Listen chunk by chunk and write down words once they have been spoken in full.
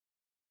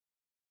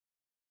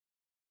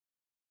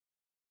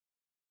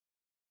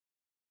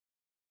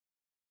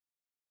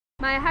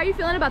Maya, how are you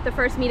feeling about the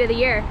first meet of the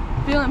year?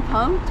 Feeling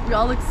pumped. We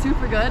all look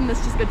super good, and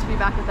it's just good to be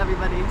back with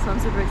everybody, so I'm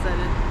super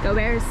excited. Go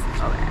Bears.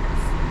 Go Bears.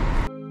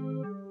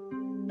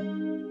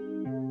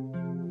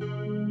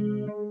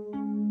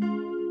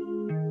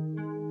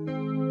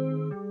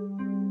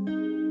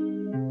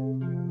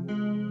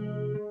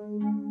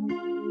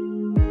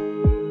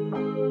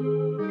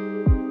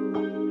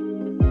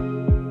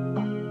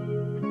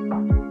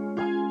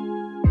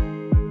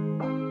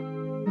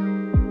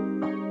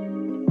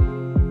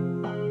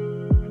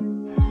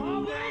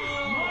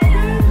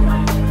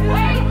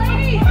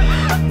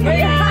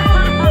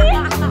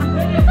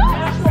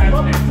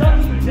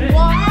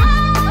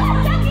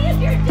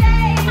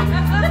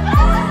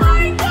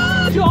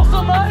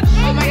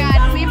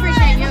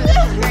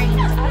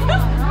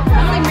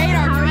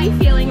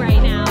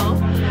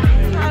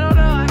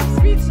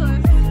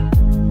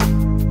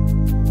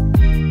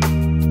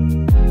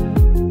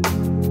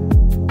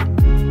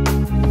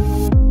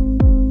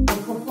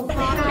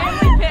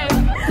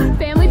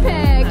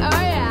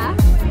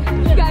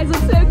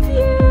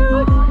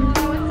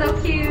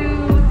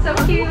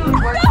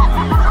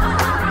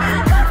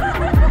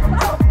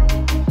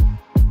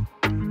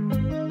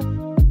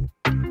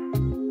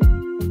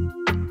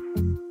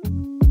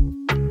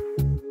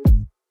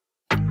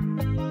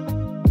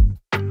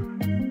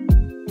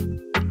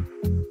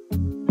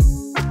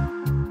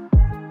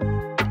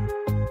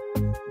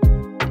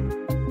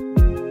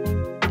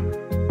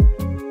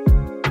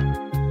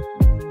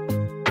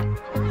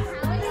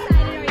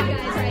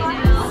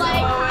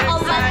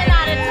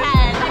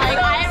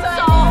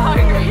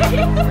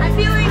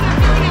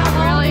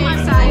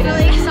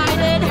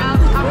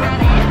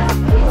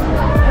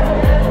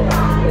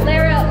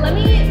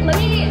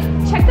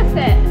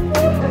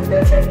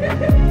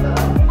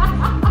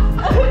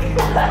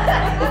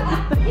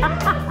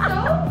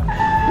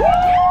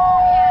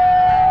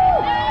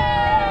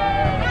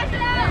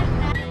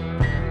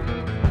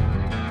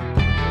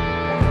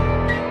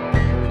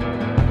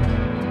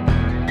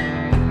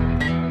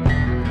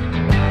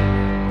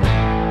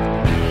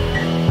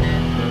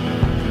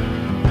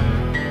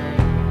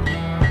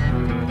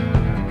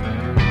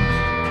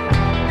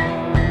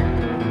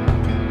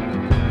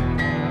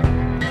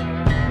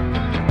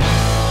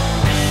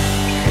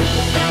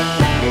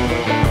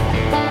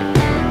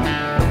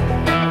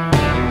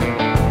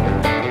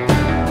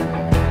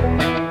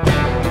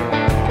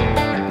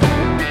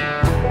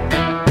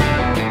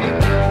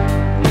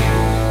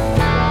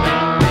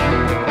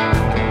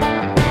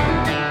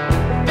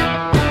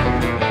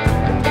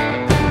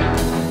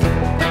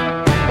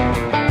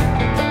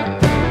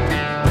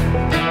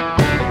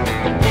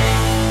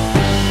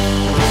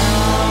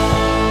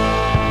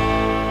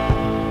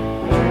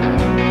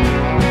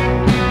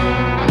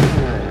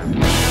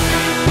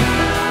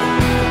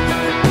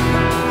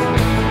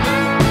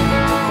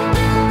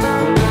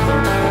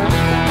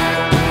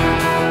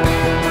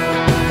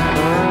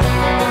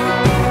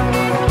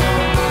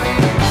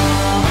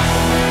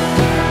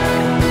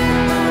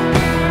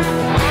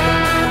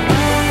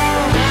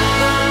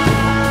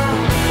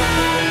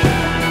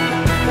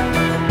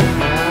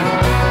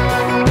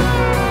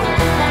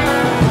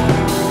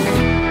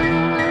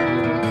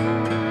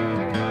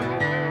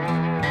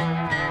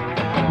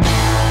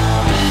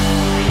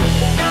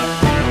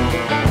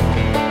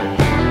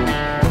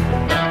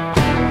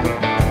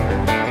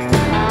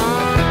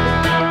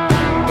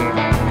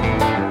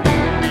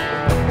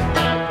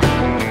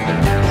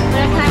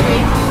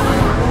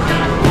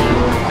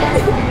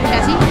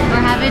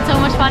 So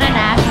much fun in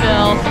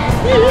Nashville.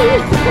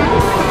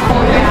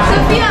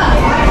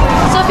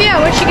 Sophia,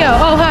 where'd she go?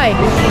 Oh, hi.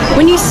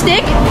 When you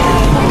stick,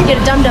 you get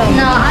a dum-dum.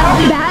 No, I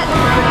don't do that.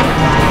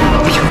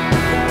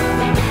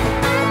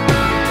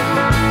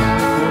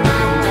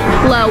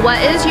 Lo,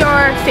 what is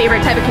your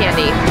favorite type of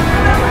candy?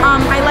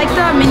 I like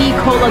the mini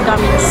cola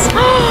gummies.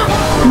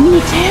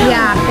 Me too.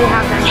 Yeah, they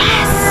have them.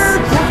 Yes!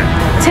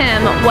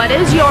 Tim, what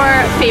is your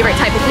favorite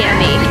type of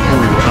candy?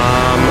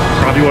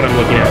 Probably what I'm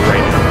looking at right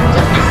now.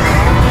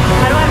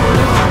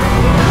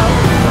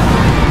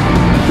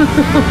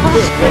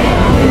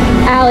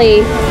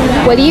 Allie,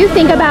 what do you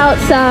think about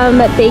some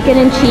bacon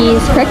and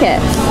cheese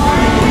crickets?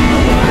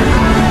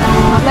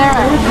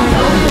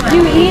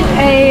 You eat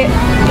a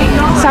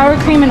sour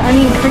cream and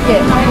onion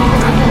cricket.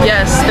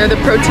 Yes, they're the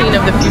protein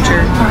of the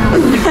future.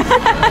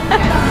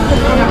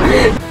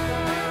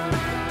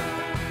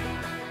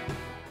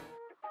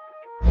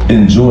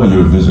 Enjoy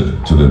your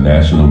visit to the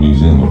National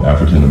Museum of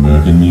African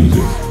American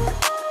Music.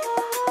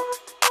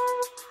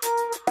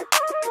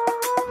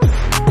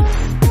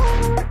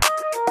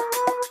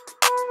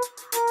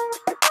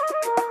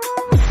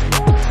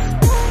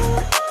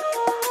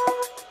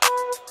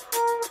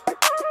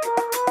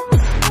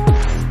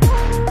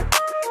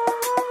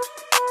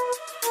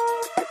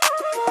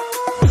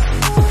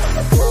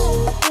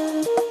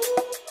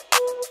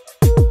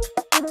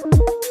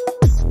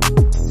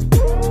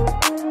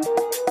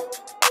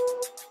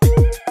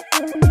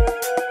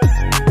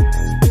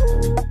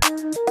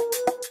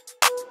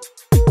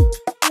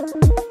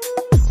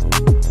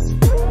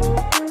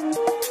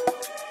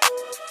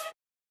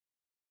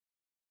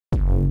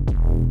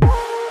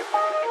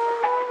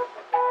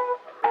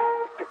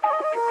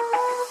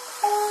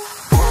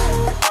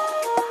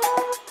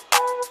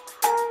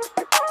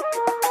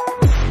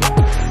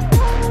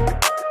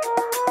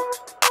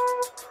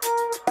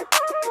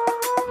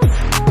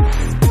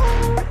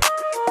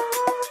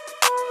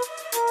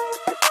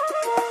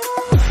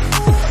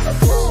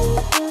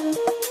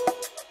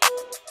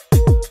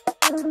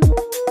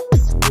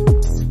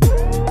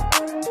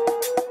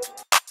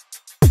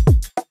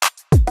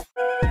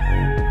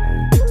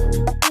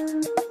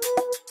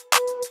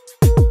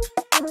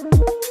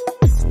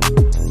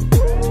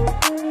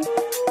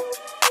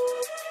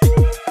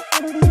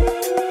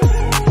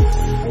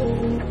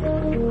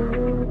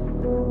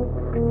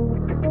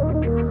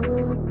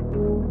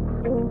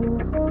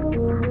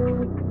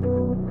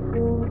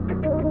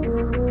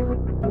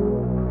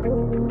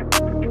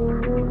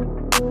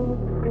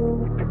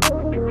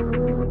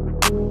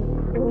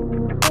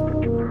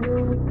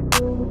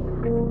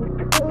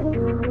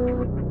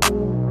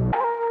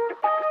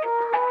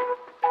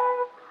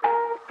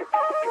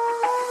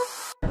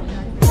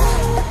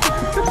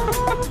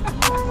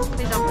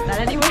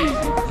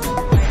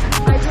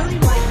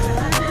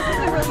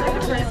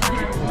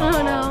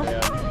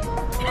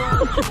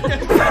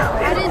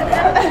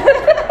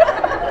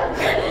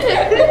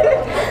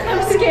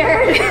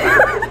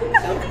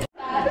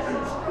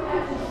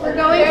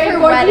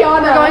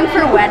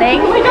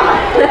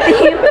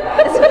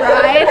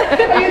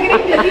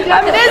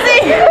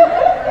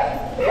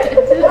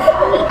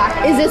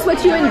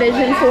 what you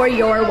envision for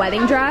your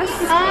wedding dress?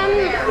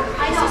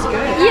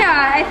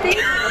 Yeah, I think,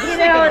 you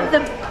know,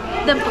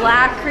 the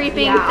black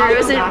creeping through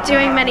isn't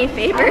doing many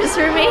favors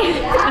for me.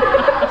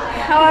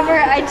 However,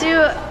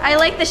 I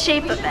like the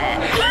shape of it.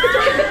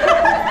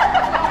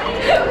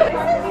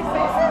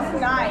 This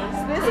is nice.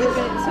 This is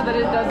so that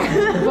it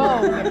doesn't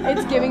Vogue.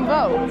 It's giving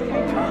Vogue. It is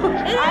giving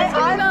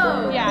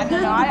Vogue. Yeah,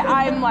 no,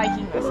 I'm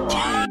liking this a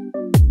lot.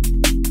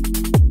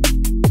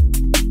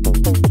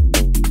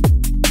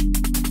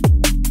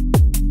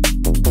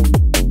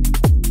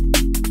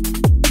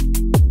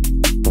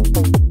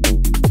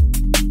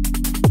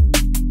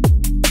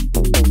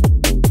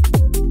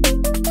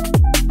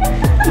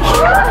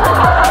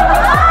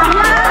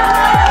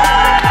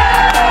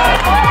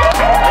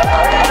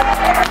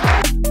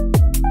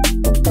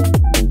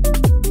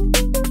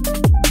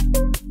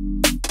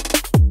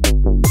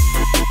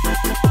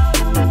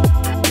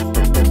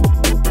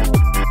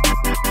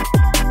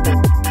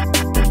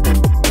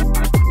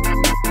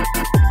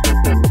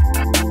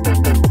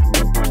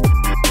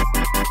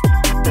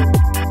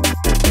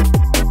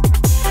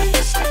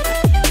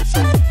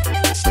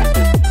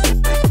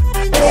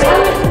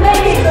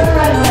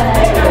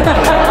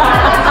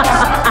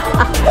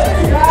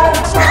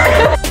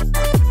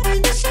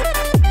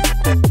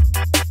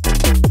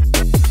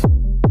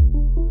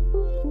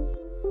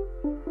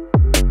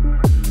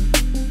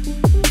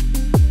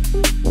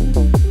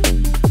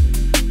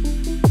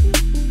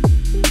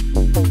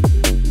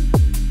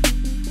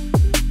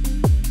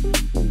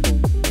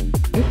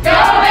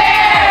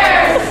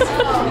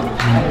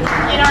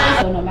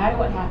 So no matter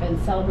what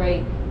happens,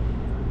 celebrate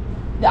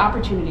the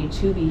opportunity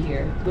to be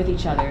here with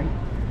each other.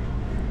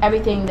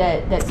 Everything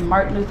that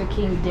Martin Luther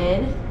King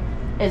did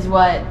is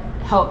what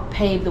helped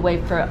pave the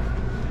way for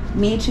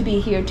me to be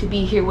here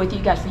with you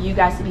guys, for you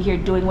guys to be here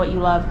doing what you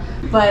love.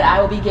 But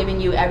I will be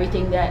giving you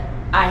everything that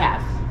I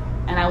have,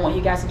 and I want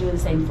you guys to do the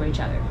same for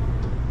each other,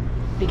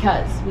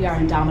 because we are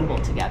indomitable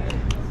together.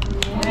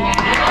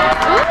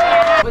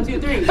 Yeah. 1, 2,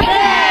 3.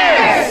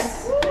 Cheers!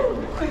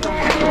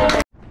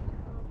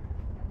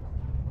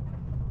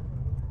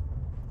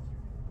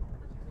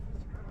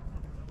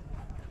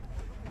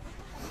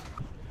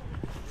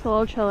 It's a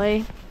little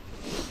chilly,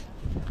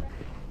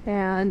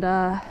 and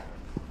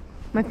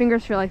my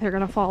fingers feel like they're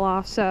gonna fall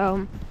off,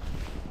 so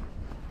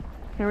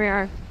here we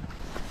are.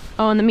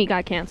 Oh, and the meet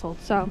got canceled,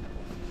 so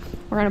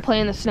we're gonna play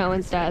in the snow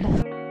instead.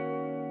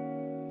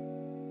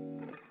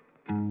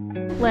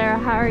 Lara,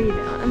 how are you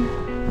doing?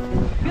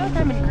 I feel like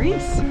I'm in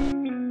Greece.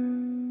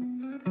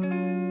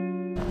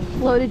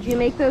 Flo, did you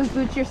make those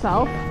boots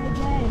yourself?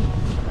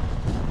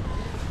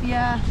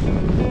 Yeah,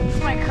 it's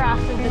my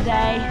craft of the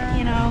day,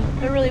 you know.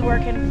 They're really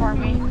working for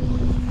me.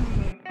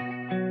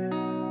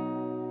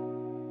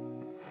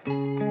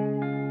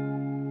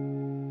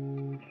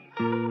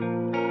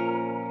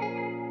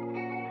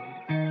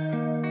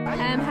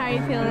 How are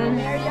you feeling?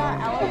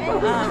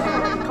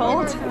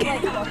 Cold.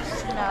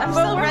 I'm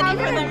so ready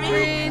for the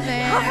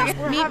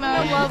meet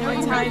mode. Lovely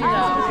time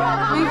though.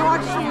 We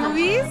watched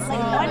movies,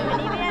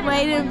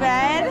 laid in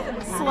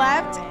bed,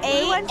 slept,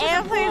 ate,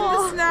 and played in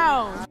the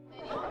snow.